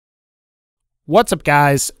What's up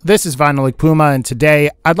guys, this is VinylicPuma and today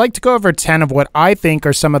I'd like to go over 10 of what I think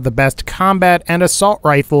are some of the best combat and assault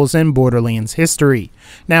rifles in Borderlands history.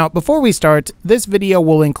 Now before we start, this video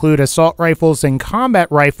will include assault rifles and combat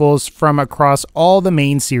rifles from across all the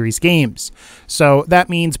main series games. So that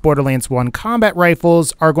means Borderlands 1 combat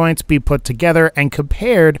rifles are going to be put together and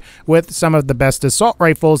compared with some of the best assault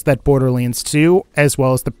rifles that Borderlands 2 as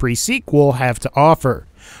well as the pre-sequel have to offer.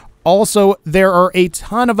 Also, there are a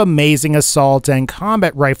ton of amazing assault and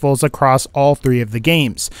combat rifles across all three of the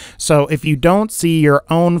games, so if you don't see your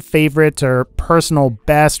own favorite or personal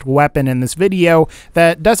best weapon in this video,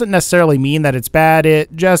 that doesn't necessarily mean that it's bad,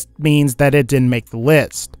 it just means that it didn't make the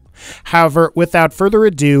list. However, without further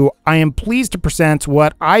ado, I am pleased to present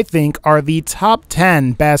what I think are the top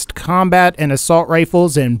 10 best combat and assault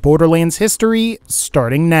rifles in Borderlands history,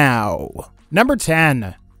 starting now. Number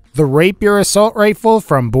 10. The Rapier Assault Rifle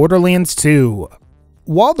from Borderlands 2.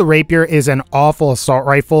 While the Rapier is an awful assault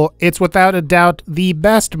rifle, it's without a doubt the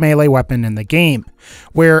best melee weapon in the game.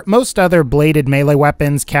 Where most other bladed melee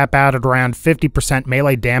weapons cap out at around 50%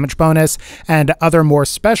 melee damage bonus, and other more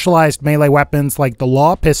specialized melee weapons like the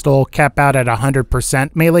Law Pistol cap out at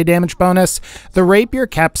 100% melee damage bonus, the Rapier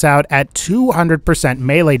caps out at 200%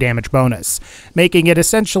 melee damage bonus, making it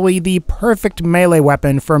essentially the perfect melee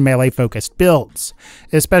weapon for melee-focused builds,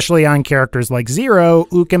 especially on characters like Zero,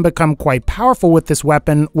 who can become quite powerful with this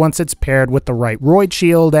weapon once it's paired with the right Roid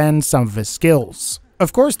Shield and some of his skills.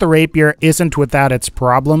 Of course, the Rapier isn't without its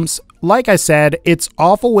problems. Like I said, it's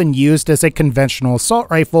awful when used as a conventional assault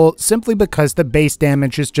rifle simply because the base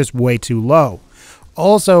damage is just way too low.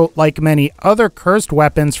 Also, like many other cursed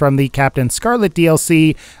weapons from the Captain Scarlet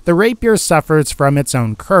DLC, the Rapier suffers from its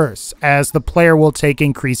own curse, as the player will take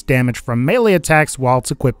increased damage from melee attacks while it's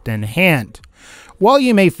equipped in hand. While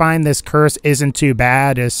you may find this curse isn't too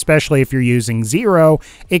bad, especially if you're using Zero,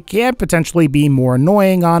 it can potentially be more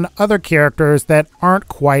annoying on other characters that aren't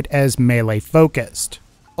quite as melee focused.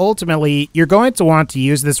 Ultimately, you're going to want to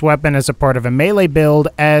use this weapon as a part of a melee build,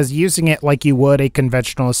 as using it like you would a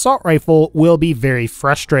conventional assault rifle will be very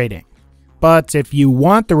frustrating. But if you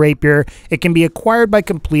want the Rapier, it can be acquired by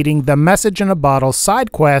completing the Message in a Bottle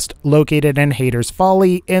side quest located in Hater's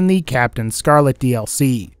Folly in the Captain Scarlet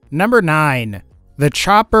DLC. Number 9. The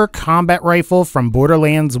Chopper Combat Rifle from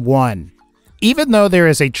Borderlands 1. Even though there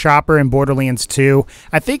is a chopper in Borderlands 2,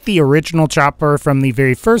 I think the original chopper from the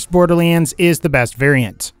very first Borderlands is the best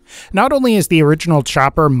variant. Not only is the original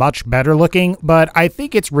chopper much better looking, but I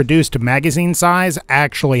think its reduced magazine size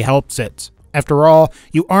actually helps it. After all,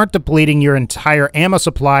 you aren't depleting your entire ammo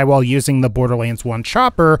supply while using the Borderlands 1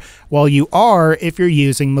 chopper, while you are if you're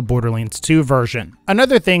using the Borderlands 2 version.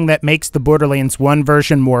 Another thing that makes the Borderlands 1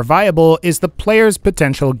 version more viable is the player's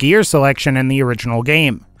potential gear selection in the original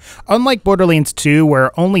game. Unlike Borderlands 2,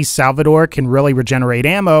 where only Salvador can really regenerate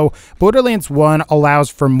ammo, Borderlands 1 allows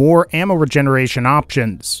for more ammo regeneration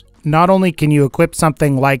options. Not only can you equip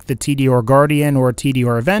something like the TDR Guardian or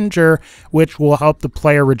TDR Avenger, which will help the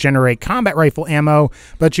player regenerate combat rifle ammo,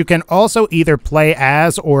 but you can also either play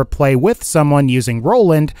as or play with someone using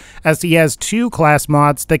Roland, as he has 2 class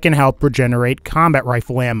mods that can help regenerate combat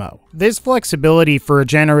rifle ammo. This flexibility for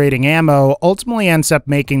regenerating ammo ultimately ends up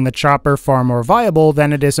making the chopper far more viable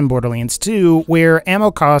than it is in Borderlands 2, where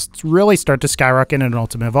ammo costs really start to skyrocket in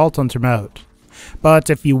Ultimate Vault Hunter mode. But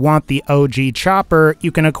if you want the OG chopper,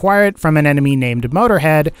 you can acquire it from an enemy named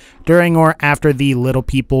Motorhead during or after the Little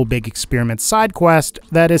People Big Experiment side quest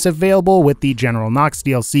that is available with the General Knox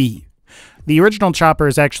DLC. The original chopper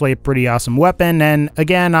is actually a pretty awesome weapon, and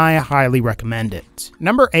again, I highly recommend it.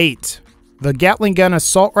 Number 8. The Gatling Gun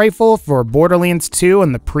Assault Rifle for Borderlands 2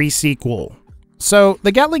 and the pre-sequel. So,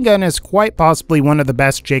 the Gatling Gun is quite possibly one of the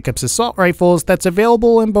best Jacobs assault rifles that's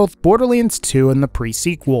available in both Borderlands 2 and the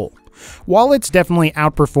pre-sequel. While it's definitely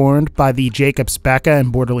outperformed by the Jacobs Becca in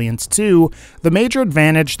Borderlands 2, the major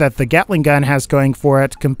advantage that the Gatling gun has going for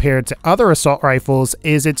it compared to other assault rifles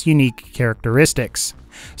is its unique characteristics.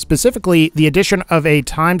 Specifically, the addition of a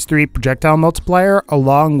 ×3 projectile multiplier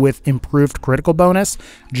along with improved critical bonus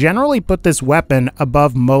generally put this weapon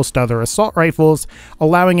above most other assault rifles,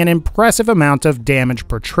 allowing an impressive amount of damage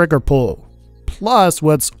per trigger pull. Plus,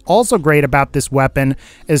 what's also great about this weapon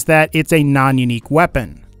is that it's a non-unique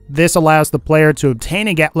weapon. This allows the player to obtain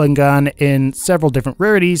a Gatling gun in several different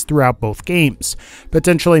rarities throughout both games,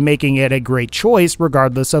 potentially making it a great choice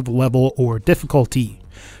regardless of level or difficulty.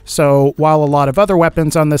 So, while a lot of other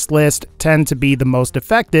weapons on this list tend to be the most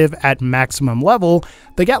effective at maximum level,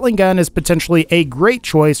 the Gatling gun is potentially a great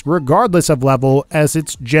choice regardless of level, as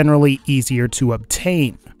it's generally easier to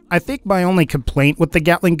obtain. I think my only complaint with the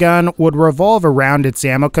Gatling gun would revolve around its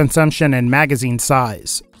ammo consumption and magazine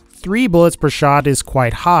size. 3 bullets per shot is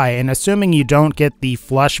quite high, and assuming you don't get the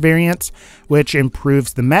flush variant, which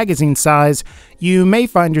improves the magazine size, you may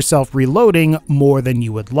find yourself reloading more than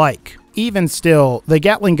you would like. Even still, the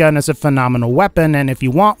Gatling gun is a phenomenal weapon, and if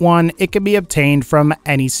you want one, it can be obtained from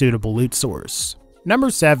any suitable loot source. Number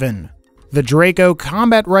 7. The Draco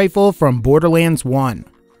Combat Rifle from Borderlands 1.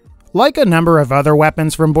 Like a number of other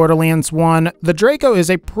weapons from Borderlands 1, the Draco is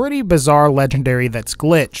a pretty bizarre legendary that's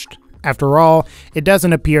glitched. After all, it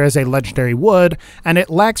doesn't appear as a legendary would, and it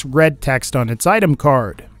lacks red text on its item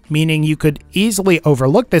card, meaning you could easily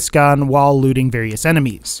overlook this gun while looting various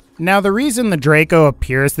enemies. Now, the reason the Draco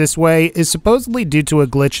appears this way is supposedly due to a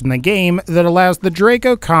glitch in the game that allows the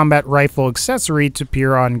Draco Combat Rifle accessory to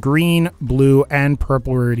appear on green, blue, and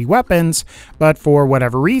purple rarity weapons, but for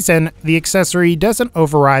whatever reason, the accessory doesn't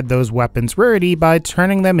override those weapons' rarity by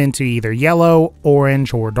turning them into either yellow,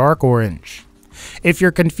 orange, or dark orange. If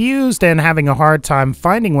you're confused and having a hard time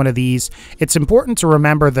finding one of these, it's important to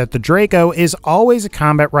remember that the Draco is always a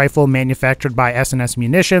combat rifle manufactured by S&S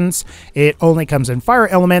Munitions, it only comes in fire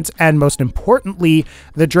elements, and most importantly,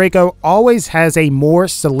 the Draco always has a more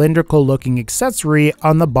cylindrical looking accessory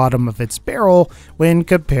on the bottom of its barrel when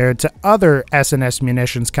compared to other S&S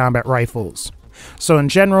Munitions combat rifles. So in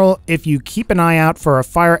general, if you keep an eye out for a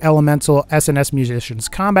fire elemental S&S Munitions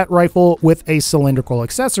combat rifle with a cylindrical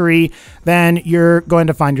accessory, then you're going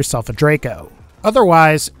to find yourself a Draco.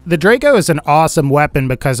 Otherwise, the Draco is an awesome weapon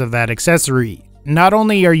because of that accessory. Not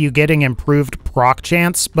only are you getting improved proc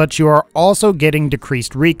chance, but you are also getting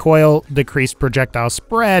decreased recoil, decreased projectile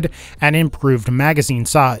spread, and improved magazine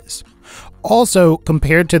size. Also,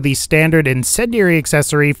 compared to the standard incendiary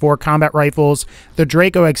accessory for combat rifles, the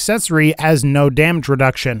Draco accessory has no damage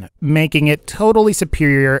reduction, making it totally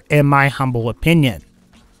superior in my humble opinion.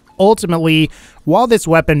 Ultimately, while this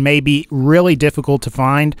weapon may be really difficult to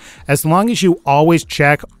find, as long as you always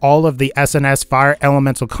check all of the S&S Fire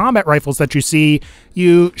Elemental combat rifles that you see,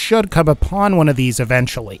 you should come upon one of these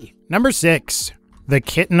eventually. Number 6. The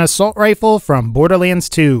Kitten Assault Rifle from Borderlands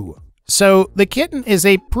 2. So, the Kitten is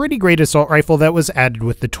a pretty great assault rifle that was added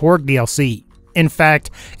with the Torg DLC. In fact,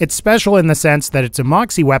 it's special in the sense that it's a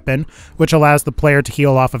Moxie weapon, which allows the player to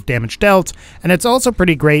heal off of damage dealt, and it's also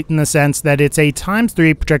pretty great in the sense that it's a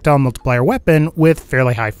 ×3 projectile multiplier weapon with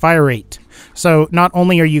fairly high fire rate. So not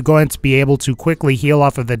only are you going to be able to quickly heal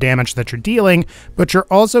off of the damage that you're dealing, but you're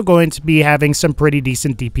also going to be having some pretty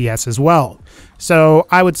decent DPS as well. So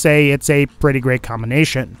I would say it's a pretty great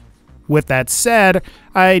combination. With that said,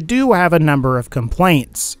 I do have a number of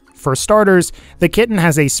complaints. For starters, the Kitten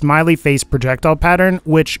has a smiley face projectile pattern,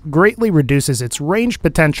 which greatly reduces its range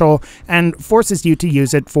potential and forces you to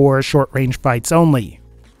use it for short-range fights only.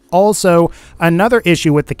 Also, another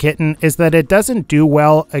issue with the Kitten is that it doesn't do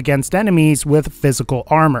well against enemies with physical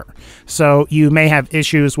armor. So you may have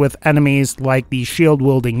issues with enemies like the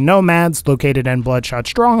shield-wielding nomads located in Bloodshot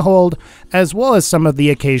Stronghold, as well as some of the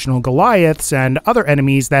occasional Goliaths and other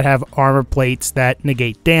enemies that have armor plates that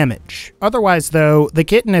negate damage. Otherwise though, the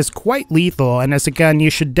Kitten is quite lethal and is a gun you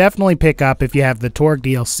should definitely pick up if you have the Torg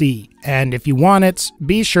DLC. And if you want it,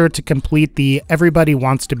 be sure to complete the Everybody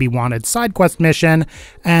Wants to Be Wanted side quest mission,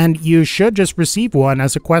 and you should just receive one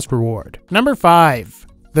as a quest reward. Number 5.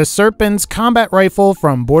 The Serpent's Combat Rifle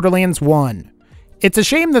from Borderlands 1. It's a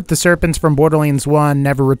shame that the Serpents from Borderlands 1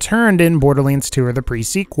 never returned in Borderlands 2 or the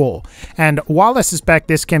pre-sequel, and while I suspect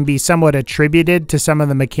this can be somewhat attributed to some of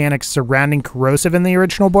the mechanics surrounding corrosive in the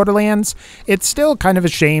original Borderlands, it's still kind of a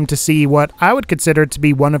shame to see what I would consider to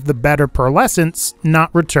be one of the better pearlescents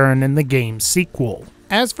not return in the game's sequel.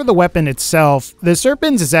 As for the weapon itself, the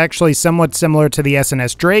Serpents is actually somewhat similar to the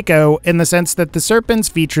S&S Draco in the sense that the Serpents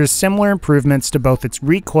features similar improvements to both its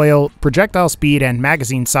recoil, projectile speed, and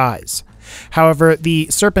magazine size. However, the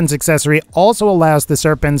Serpents accessory also allows the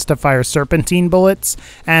Serpents to fire serpentine bullets,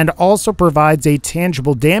 and also provides a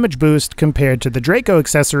tangible damage boost compared to the Draco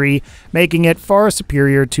accessory, making it far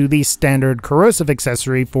superior to the standard corrosive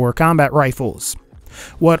accessory for combat rifles.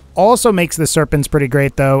 What also makes the Serpents pretty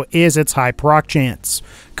great though is its high proc chance.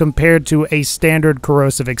 Compared to a standard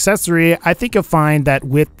corrosive accessory, I think you'll find that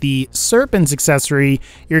with the Serpents accessory,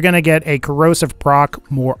 you're going to get a corrosive proc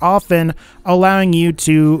more often, allowing you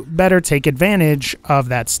to better take advantage of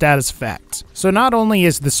that status effect. So not only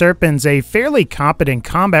is the Serpents a fairly competent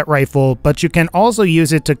combat rifle, but you can also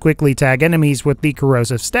use it to quickly tag enemies with the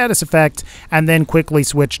corrosive status effect, and then quickly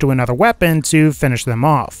switch to another weapon to finish them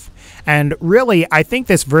off. And really, I think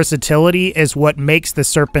this versatility is what makes the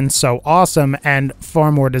Serpent so awesome and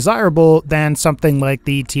far more desirable than something like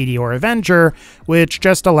the TD or Avenger, which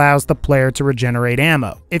just allows the player to regenerate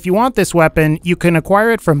ammo. If you want this weapon, you can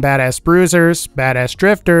acquire it from Badass Bruisers, Badass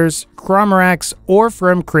Drifters, Cromoracks, or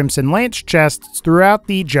from Crimson Lance chests throughout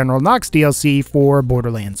the General Knox DLC for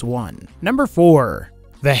Borderlands 1. Number 4.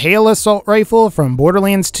 The Hail Assault Rifle from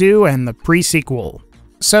Borderlands 2 and the pre-sequel.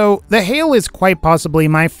 So, the Hail is quite possibly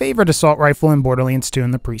my favorite assault rifle in Borderlands 2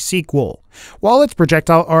 and the pre-sequel. While its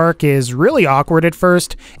projectile arc is really awkward at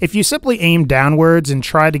first, if you simply aim downwards and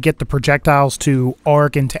try to get the projectiles to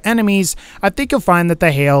arc into enemies, I think you'll find that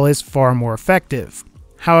the Hail is far more effective.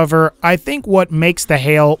 However, I think what makes the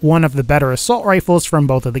Hail one of the better assault rifles from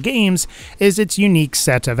both of the games is its unique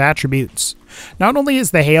set of attributes. Not only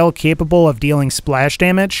is the Hail capable of dealing splash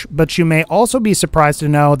damage, but you may also be surprised to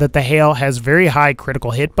know that the Hail has very high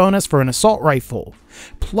critical hit bonus for an assault rifle.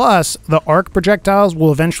 Plus, the arc projectiles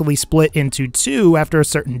will eventually split into two after a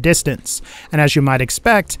certain distance, and as you might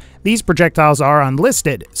expect, these projectiles are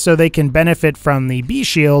unlisted, so they can benefit from the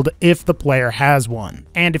B-shield if the player has one.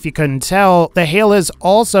 And if you couldn't tell, the Hail is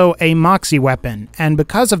also a Moxie weapon, and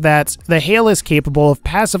because of that, the Hail is capable of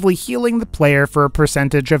passively healing the player for a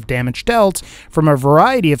percentage of damage dealt from a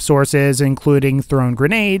variety of sources, including thrown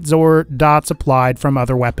grenades or dots applied from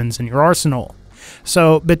other weapons in your arsenal.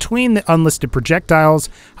 So, between the unlisted projectiles,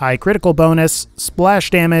 high critical bonus, splash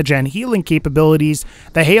damage, and healing capabilities,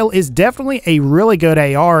 the Hail is definitely a really good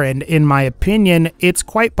AR, and in my opinion, it's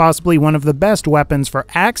quite possibly one of the best weapons for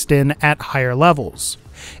Axton at higher levels,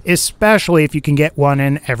 especially if you can get one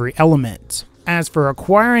in every element. As for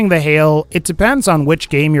acquiring the Hail, it depends on which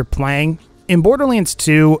game you're playing. In Borderlands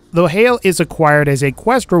 2, the Hail is acquired as a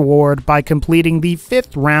quest reward by completing the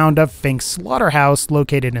 5th round of Fink's Slaughterhouse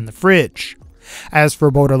located in the fridge. As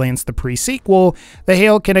for Borderlands the pre-sequel, the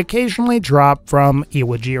Hail can occasionally drop from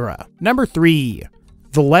Iwo Jira. Number 3.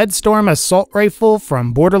 The Leadstorm Assault Rifle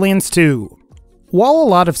from Borderlands 2. While a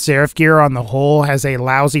lot of Seraph gear on the whole has a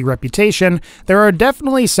lousy reputation, there are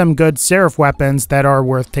definitely some good Seraph weapons that are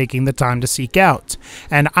worth taking the time to seek out,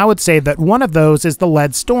 and I would say that one of those is the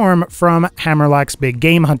Leadstorm from Hammerlock's Big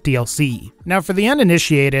Game Hunt DLC. Now for the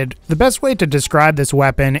uninitiated, the best way to describe this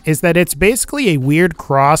weapon is that it's basically a weird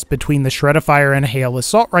cross between the Shred-a-Fire and Hail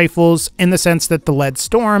assault rifles in the sense that the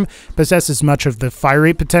Leadstorm possesses much of the fire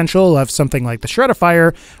rate potential of something like the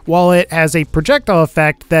Shred-a-Fire, while it has a projectile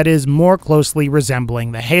effect that is more closely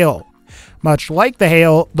resembling the Hail. Much like the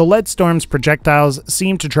Hail, the Leadstorm's projectiles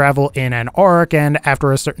seem to travel in an arc, and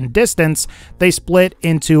after a certain distance, they split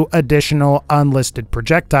into additional unlisted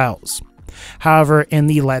projectiles. However, in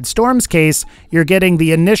the Leadstorm's case, you're getting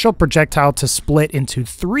the initial projectile to split into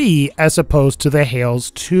 3 as opposed to the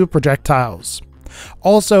Hail's 2 projectiles.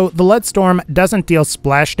 Also, the Leadstorm doesn't deal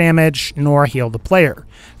splash damage nor heal the player,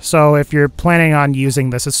 so if you're planning on using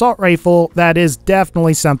this assault rifle, that is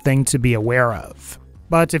definitely something to be aware of.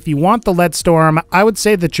 But if you want the Leadstorm, I would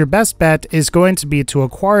say that your best bet is going to be to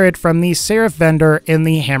acquire it from the Seraph vendor in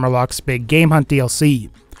the Hammerlock's Big Game Hunt DLC.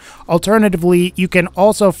 Alternatively, you can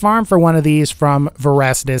also farm for one of these from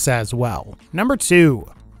Veracitus as well. Number 2.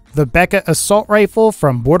 The Becca Assault Rifle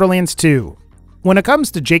from Borderlands 2. When it comes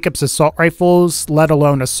to Jacob's assault rifles, let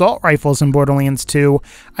alone assault rifles in Borderlands 2,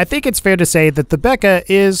 I think it's fair to say that the Becca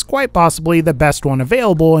is quite possibly the best one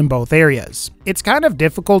available in both areas. It's kind of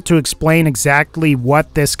difficult to explain exactly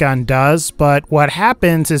what this gun does, but what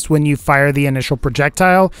happens is when you fire the initial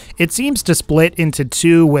projectile, it seems to split into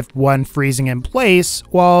 2 with one freezing in place,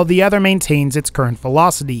 while the other maintains its current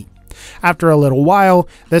velocity. After a little while,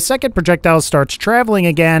 the second projectile starts traveling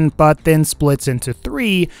again, but then splits into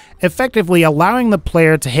 3, effectively allowing the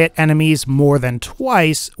player to hit enemies more than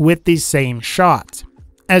twice with the same shot.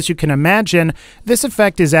 As you can imagine, this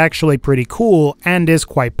effect is actually pretty cool and is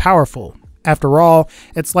quite powerful. After all,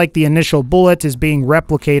 it's like the initial bullet is being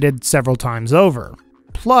replicated several times over.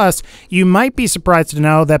 Plus, you might be surprised to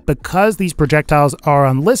know that because these projectiles are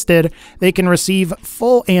unlisted, they can receive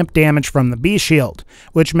full amp damage from the B-shield,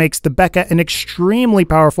 which makes the Becca an extremely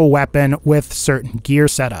powerful weapon with certain gear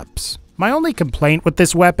setups. My only complaint with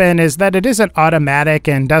this weapon is that it isn't automatic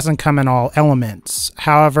and doesn't come in all elements.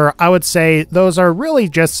 However, I would say those are really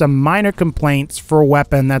just some minor complaints for a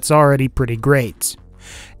weapon that's already pretty great.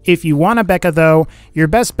 If you want a Becca though, your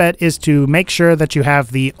best bet is to make sure that you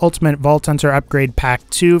have the Ultimate Vault Hunter Upgrade Pack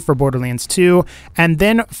 2 for Borderlands 2, and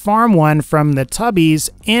then farm one from the Tubbies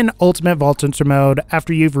in Ultimate Vault Hunter mode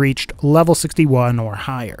after you've reached level 61 or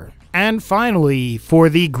higher. And finally, for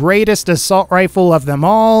the greatest assault rifle of them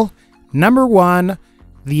all, number 1,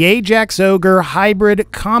 the Ajax Ogre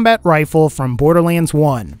Hybrid Combat Rifle from Borderlands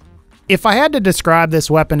 1. if I had to describe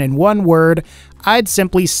this weapon in one word, I'd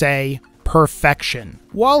simply say perfection.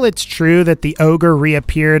 While it's true that the ogre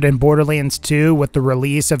reappeared in Borderlands 2 with the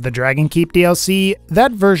release of the Dragon Keep DLC,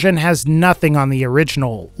 that version has nothing on the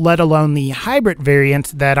original, let alone the hybrid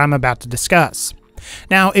variant that I'm about to discuss.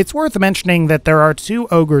 Now, it's worth mentioning that there are two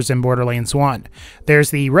ogres in Borderlands 1.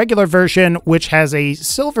 There's the regular version, which has a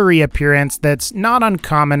silvery appearance that's not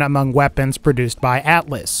uncommon among weapons produced by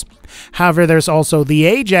Atlas. However, there's also the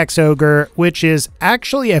Ajax Ogre, which is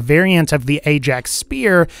actually a variant of the Ajax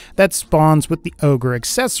Spear that spawns with the Ogre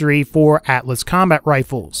accessory for Atlas combat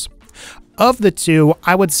rifles. Of the two,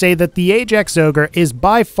 I would say that the Ajax Ogre is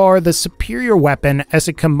by far the superior weapon as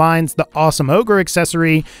it combines the awesome Ogre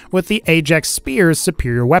accessory with the Ajax Spear's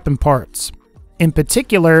superior weapon parts. In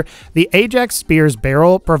particular, the Ajax Spear's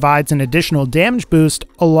barrel provides an additional damage boost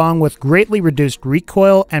along with greatly reduced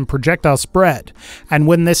recoil and projectile spread, and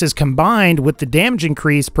when this is combined with the damage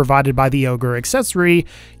increase provided by the Ogre accessory,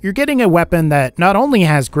 you're getting a weapon that not only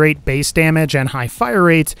has great base damage and high fire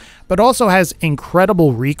rate, but also has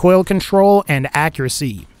incredible recoil control and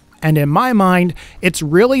accuracy. And in my mind, it's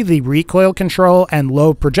really the recoil control and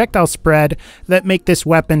low projectile spread that make this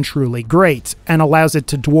weapon truly great, and allows it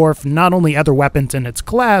to dwarf not only other weapons in its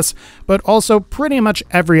class, but also pretty much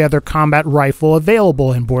every other combat rifle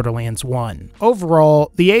available in Borderlands 1.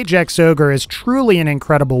 Overall, the Ajax Ogre is truly an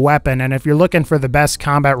incredible weapon, and if you're looking for the best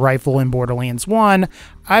combat rifle in Borderlands 1,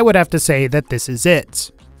 I would have to say that this is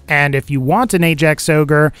it. And if you want an Ajax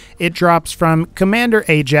Ogre, it drops from Commander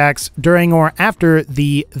Ajax during or after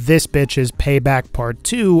the This Bitch is Payback Part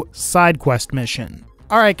 2 side quest mission.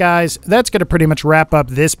 Alright guys, that's going to pretty much wrap up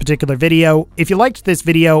this particular video. If you liked this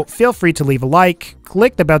video, feel free to leave a like,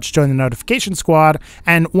 click the bell to join the notification squad,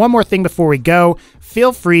 and one more thing before we go,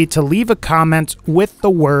 feel free to leave a comment with the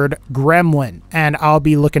word gremlin, and I'll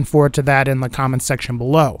be looking forward to that in the comments section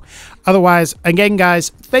below. Otherwise, again guys,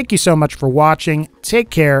 thank you so much for watching, take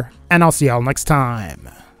care, and I'll see y'all next time.